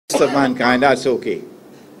of mankind, that's okay.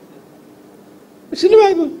 It's in the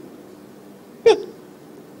Bible. Yeah,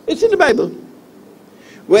 it's in the Bible.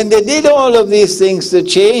 When they did all of these things to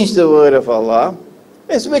change the word of Allah,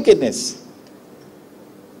 it's wickedness.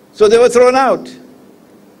 So they were thrown out.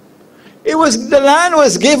 The land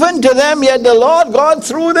was given to them, yet the Lord God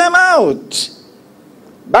threw them out.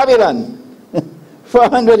 Babylon,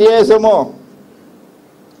 400 years or more.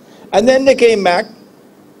 And then they came back,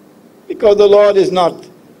 because the Lord is not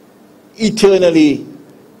eternally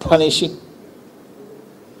punishing.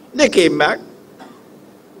 They came back.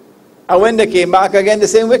 And when they came back again, the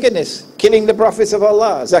same wickedness. Killing the prophets of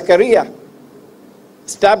Allah. Zachariah,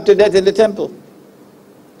 stabbed to death in the temple.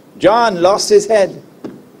 John lost his head.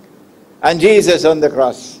 And Jesus on the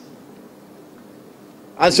cross.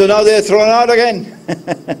 And so now they're thrown out again.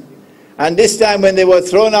 And this time when they were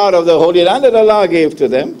thrown out of the Holy Land that Allah gave to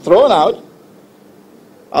them, thrown out,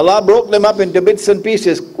 Allah broke them up into bits and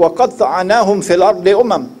pieces. وَقَطَّعْنَاهُمْ فِي الْأَرْضِ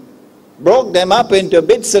أُمَمٍ. Broke them up into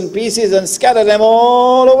bits and pieces and scattered them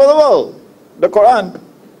all over the world. The Quran.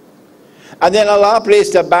 And then Allah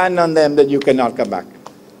placed a ban on them that you cannot come back.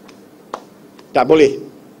 Tabuli.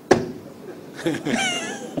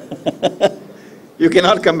 You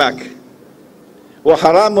cannot come back.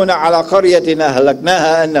 وَحَرَامٌ عَلَى قَرْيَةٍ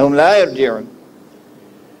أَهْلَكْنَاهَا أَنَّهُمْ لَا يَرْجِعُونَ.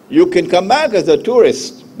 You can come back as a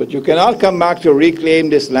tourist, but you cannot come back to reclaim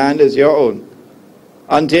this land as your own.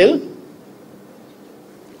 Until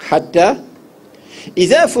حَتَّى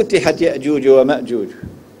إِذَا فُتِحَتْ يَأْجُوجُ وَمَأْجُوجُ.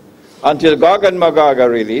 Until Gog and Magog are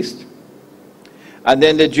released. And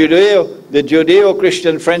then the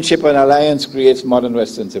Judeo-Christian friendship and alliance creates modern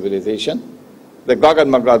Western civilization. The Gog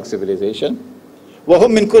and Magog civilization.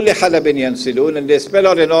 وَهُمْ مِنْ كُلِّ حَلَبٍ يَنْسِلُونَ. And they spread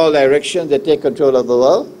out in all directions, they take control of the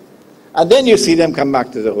world. And then you see them come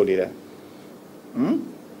back to the Holy Land.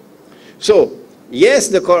 So, yes,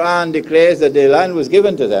 the Quran declares that the land was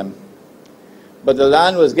given to them, but the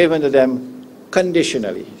land was given to them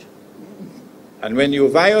conditionally. And when you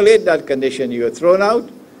violate that condition, you are thrown out,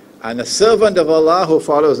 and a servant of Allah who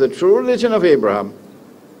follows the true religion of Abraham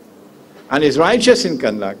and is righteous in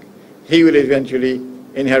conduct, he will eventually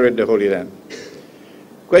inherit the Holy Land.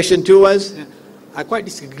 Question 2 was? I quite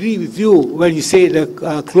disagree with you when you say the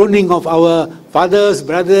cloning of our fathers,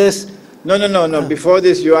 brothers. No. Before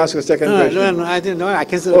this, you asked a second question. No, I didn't know. I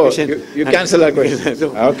cancelled the question. You cancelled that question.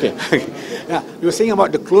 So, okay. Yeah, you were saying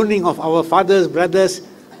about the cloning of our fathers, brothers.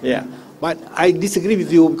 Yeah. But I disagree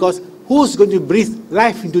with you, because who's going to breathe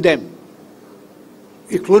life into them?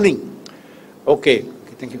 Cloning. Okay.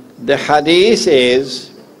 Thank you. The hadith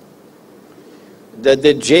is that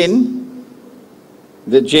the jinn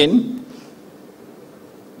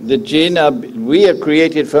we are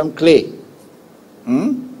created from clay.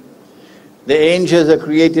 The angels are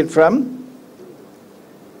created from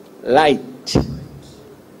light.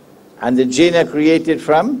 And the jinn are created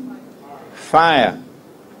from fire.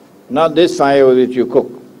 Not this fire with which you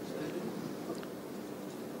cook.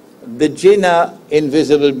 The jinn are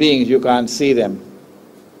invisible beings, you can't see them.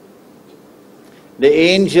 The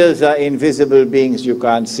angels are invisible beings, you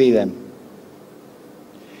can't see them.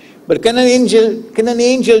 But can an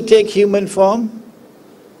angel take human form?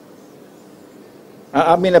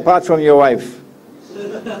 I mean, apart from your wife.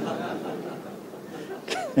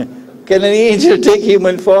 Can an angel take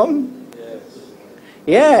human form?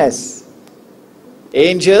 Yes.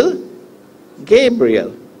 Angel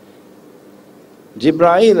Gabriel,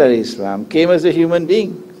 Jibreel alayhi salam, came as a human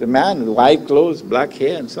being. The man with white clothes, black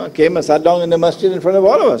hair and so on, came and sat down in the masjid in front of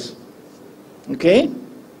all of us. Okay?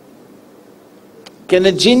 Can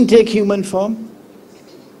a jinn take human form?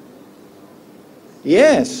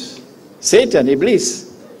 Yes. Satan,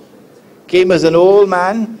 Iblis, came as an old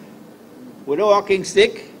man with a walking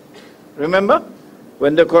stick. Remember?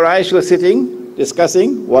 When the Quraysh were sitting,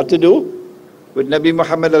 discussing what to do with Nabi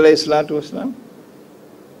Muhammad alayhi salatu wasalam.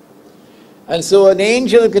 And so an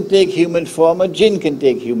angel can take human form, a jinn can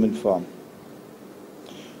take human form.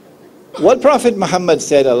 What Prophet Muhammad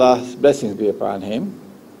said, Allah's blessings be upon him,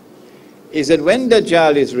 is that when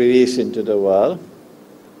Dajjal is released into the world,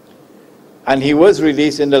 and he was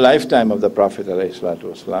released in the lifetime of the Prophet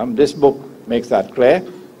ﷺ, this book makes that clear.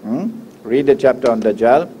 Read the chapter on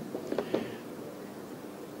Dajjal.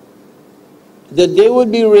 That they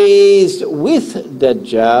would be raised with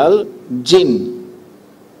Dajjal jinn,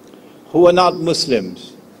 who are not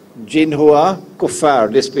Muslims, jinn who are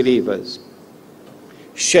kuffar, disbelievers.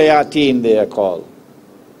 Shayateen they are called.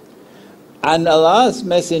 And Allah's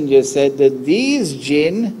Messenger said that these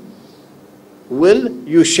jinn will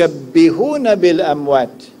yushabbihuna bil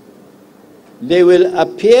amwat. They will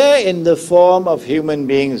appear in the form of human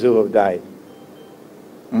beings who have died.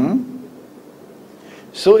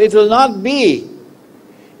 So it will not be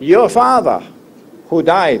your father who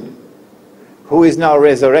died, who is now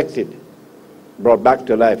resurrected, brought back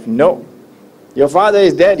to life. No. Your father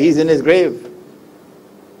is dead, he's in his grave.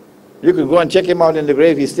 You could go and check him out in the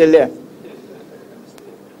grave, he's still there.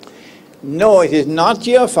 No, it is not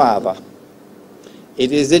your father.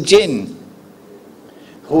 It is the jinn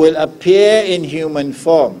who will appear in human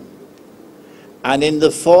form and in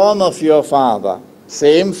the form of your father.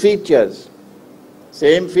 Same features,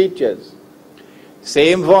 same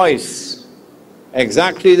voice,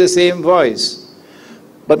 exactly the same voice.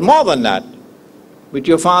 But more than that, with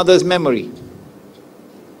your father's memory,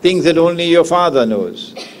 things that only your father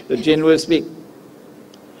knows, the jinn will speak.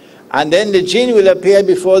 And then the jinn will appear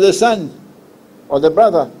before the son or the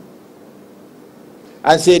brother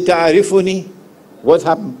and say, Ta'arifuni, what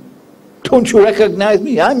happened? Don't you recognize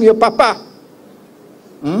me? I'm your papa.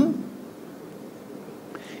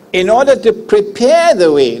 In order to prepare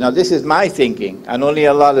the way, now this is my thinking, and only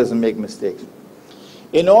Allah doesn't make mistakes.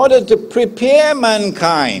 In order to prepare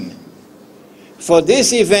mankind for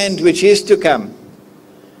this event which is to come,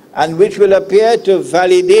 and which will appear to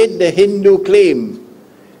validate the Hindu claim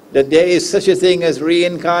that there is such a thing as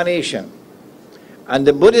reincarnation, and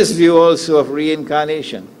the Buddhist view also of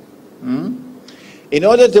reincarnation. In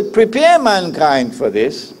order to prepare mankind for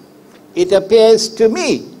this, it appears to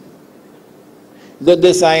me that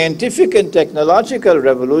the scientific and technological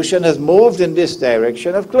revolution has moved in this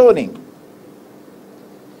direction of cloning.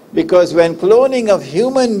 Because when cloning of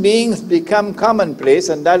human beings become commonplace,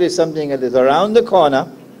 and that is something that is around the corner,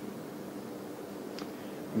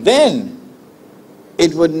 then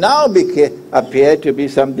it would now appear to be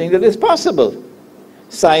something that is possible.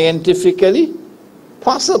 Scientifically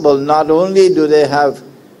possible. Not only do they have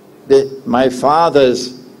my father's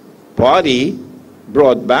body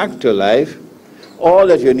brought back to life, all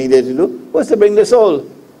that you needed to do was to bring the soul.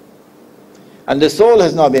 And the soul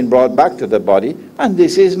has now been brought back to the body, and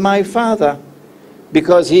this is my father,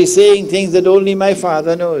 because he's saying things that only my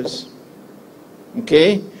father knows.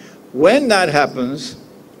 Okay? When that happens,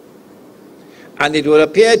 and it will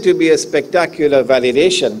appear to be a spectacular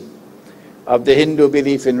validation of the Hindu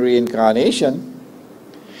belief in reincarnation,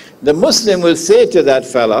 the Muslim will say to that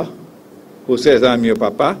fella who says, I'm your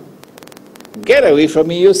papa, get away from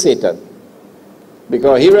me, you Satan.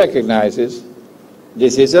 Because he recognizes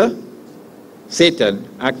this is a Satan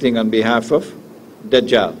acting on behalf of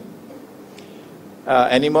Dajjal.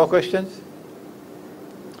 Any more questions?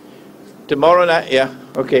 Tomorrow night, yeah,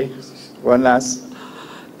 okay. One last.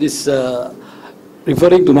 This,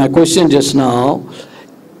 referring to my question just now,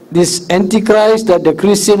 this Antichrist that the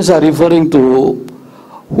Christians are referring to,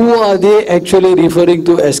 who are they actually referring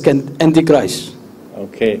to as Antichrist?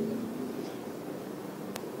 Okay.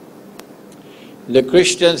 The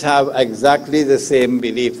Christians have exactly the same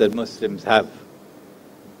belief that Muslims have.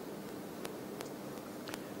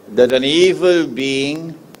 That an evil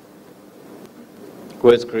being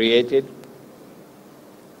was created,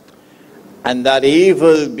 and that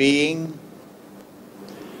evil being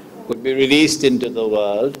would be released into the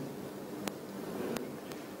world.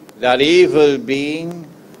 That evil being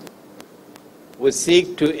would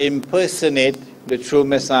seek to impersonate the true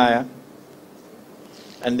Messiah,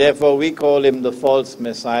 and therefore we call him the false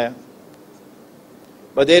Messiah.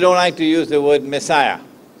 But they don't like to use the word Messiah.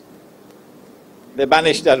 They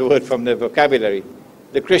banished that word from their vocabulary.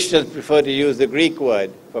 The Christians prefer to use the Greek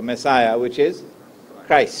word for Messiah, which is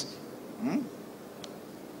Christ.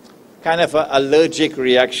 Kind of an allergic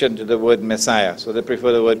reaction to the word Messiah, so they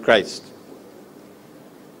prefer the word Christ.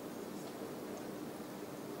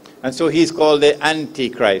 And so he's called the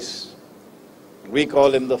Antichrist. We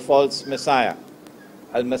call him the false Messiah,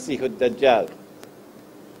 Al-Masih Ad-Dajjal.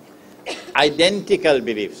 Identical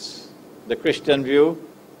beliefs, the Christian view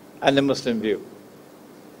and the Muslim view.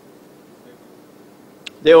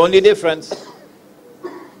 The only difference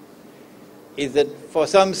is that for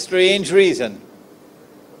some strange reason,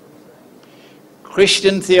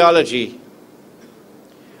 Christian theology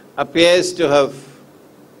appears to have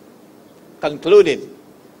concluded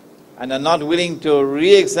and are not willing to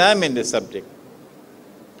re-examine the subject,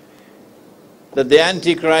 that the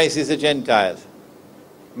Antichrist is a Gentile.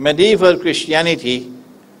 Medieval Christianity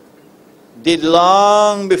did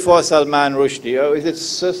long before Salman Rushdie. Oh, is it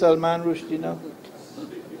Sir Salman Rushdie now?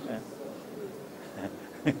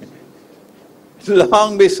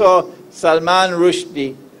 Long before Salman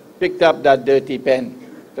Rushdie picked up that dirty pen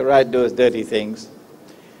to write those dirty things,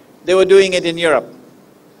 they were doing it in Europe.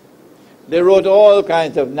 They wrote all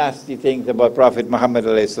kinds of nasty things about Prophet Muhammad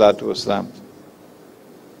ﷺ.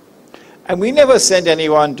 And we never sent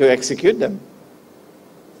anyone to execute them.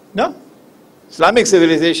 No. Islamic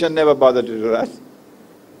civilization never bothered to do that.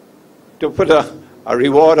 To put a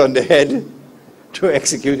reward on the head to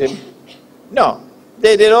execute him. No.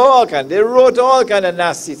 They did all kind. They wrote all kind of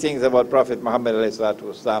nasty things about Prophet Muhammad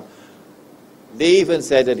ﷺ. They even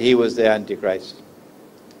said that he was the Antichrist.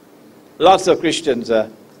 Lots of Christians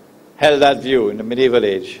held that view in the medieval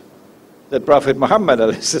age, that Prophet Muhammad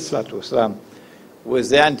ﷺ was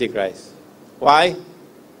the Antichrist. Why?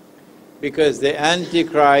 Because the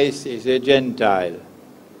Antichrist is a Gentile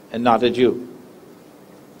and not a Jew.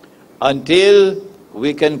 Until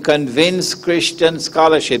we can convince Christian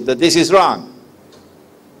scholarship that this is wrong,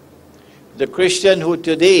 the Christian who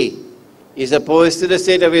today is opposed to the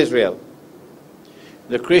state of Israel,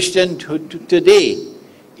 the Christian who today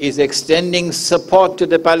is extending support to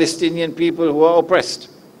the Palestinian people who are oppressed,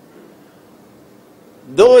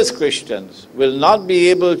 those Christians will not be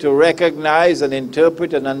able to recognize and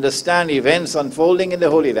interpret and understand events unfolding in the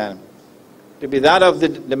Holy Land to be that of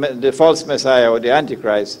the false Messiah or the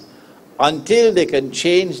Antichrist, until they can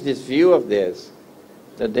change this view of theirs,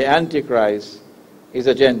 that the Antichrist is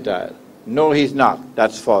a Gentile. No, he's not.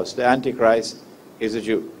 That's false. The Antichrist is a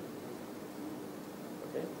Jew.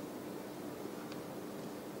 Okay.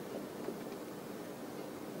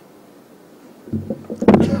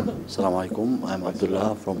 Assalamu alaikum. I'm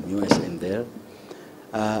Abdullah from US in there.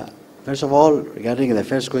 First of all, regarding the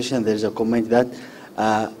first question, there is a comment that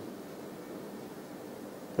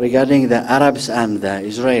regarding the Arabs and the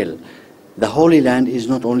Israel, the Holy Land is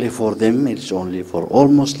not only for them, it's only for all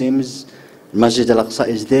Muslims. Masjid al-Aqsa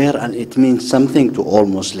is there and it means something to all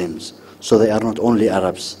Muslims. So they are not only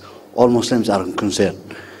Arabs. All Muslims are concerned.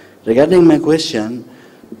 Regarding my question,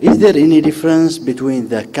 is there any difference between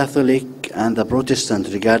the Catholic and the Protestant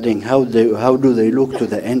regarding how do they look to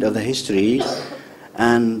the end of the history,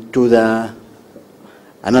 and to the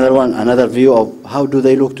another view of how do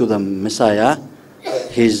they look to the Messiah,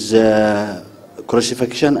 his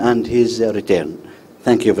crucifixion and his return?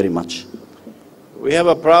 Thank you very much. We have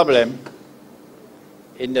a problem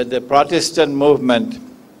in that the Protestant movement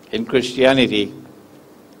in Christianity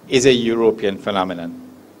is a European phenomenon.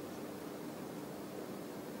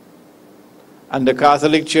 And the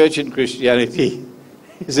Catholic Church in Christianity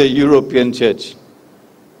is a European church.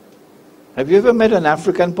 Have you ever met an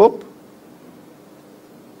African Pope?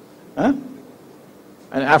 Huh?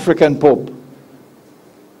 An African Pope?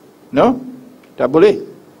 No? Tabule.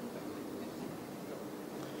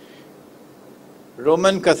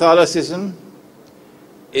 Roman Catholicism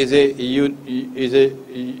is a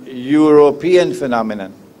European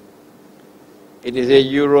phenomenon. It is a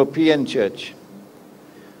European church.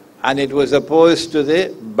 And it was opposed to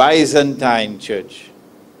the Byzantine church,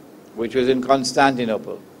 which was in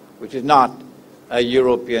Constantinople, which is not a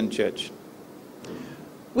European church.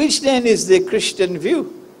 Which then is the Christian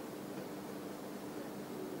view?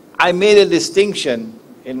 I made a distinction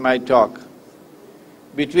in my talk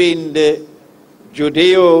between the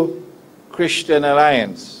Judeo-Christian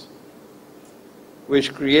alliance,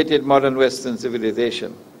 which created modern Western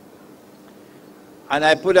civilization, and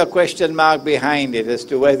I put a question mark behind it as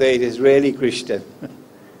to whether it is really Christian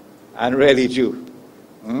and really Jew.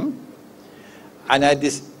 And I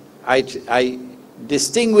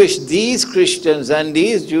distinguish these Christians and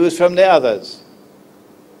these Jews from the others.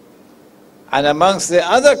 And amongst the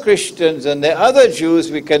other Christians and the other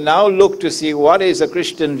Jews, we can now look to see what is a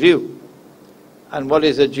Christian view and what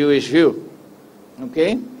is a Jewish view.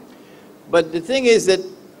 Okay? But the thing is that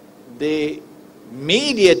the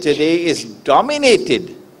media today is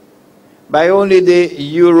dominated by only the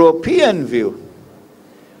European view.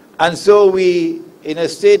 And so we, in a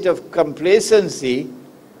state of complacency,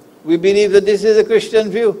 we believe that this is a Christian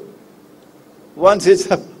view. Once it's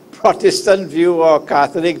a Protestant view or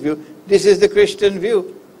Catholic view, this is the Christian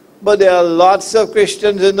view. But there are lots of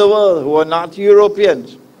Christians in the world who are not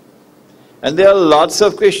Europeans. And there are lots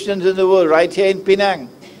of Christians in the world, right here in Penang,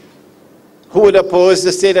 who would oppose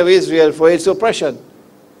the state of Israel for its oppression,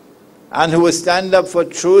 and who would stand up for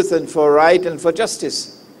truth and for right and for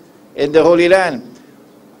justice in the Holy Land.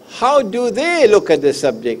 How do they look at the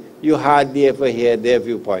subject? You hardly ever hear their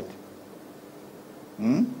viewpoint.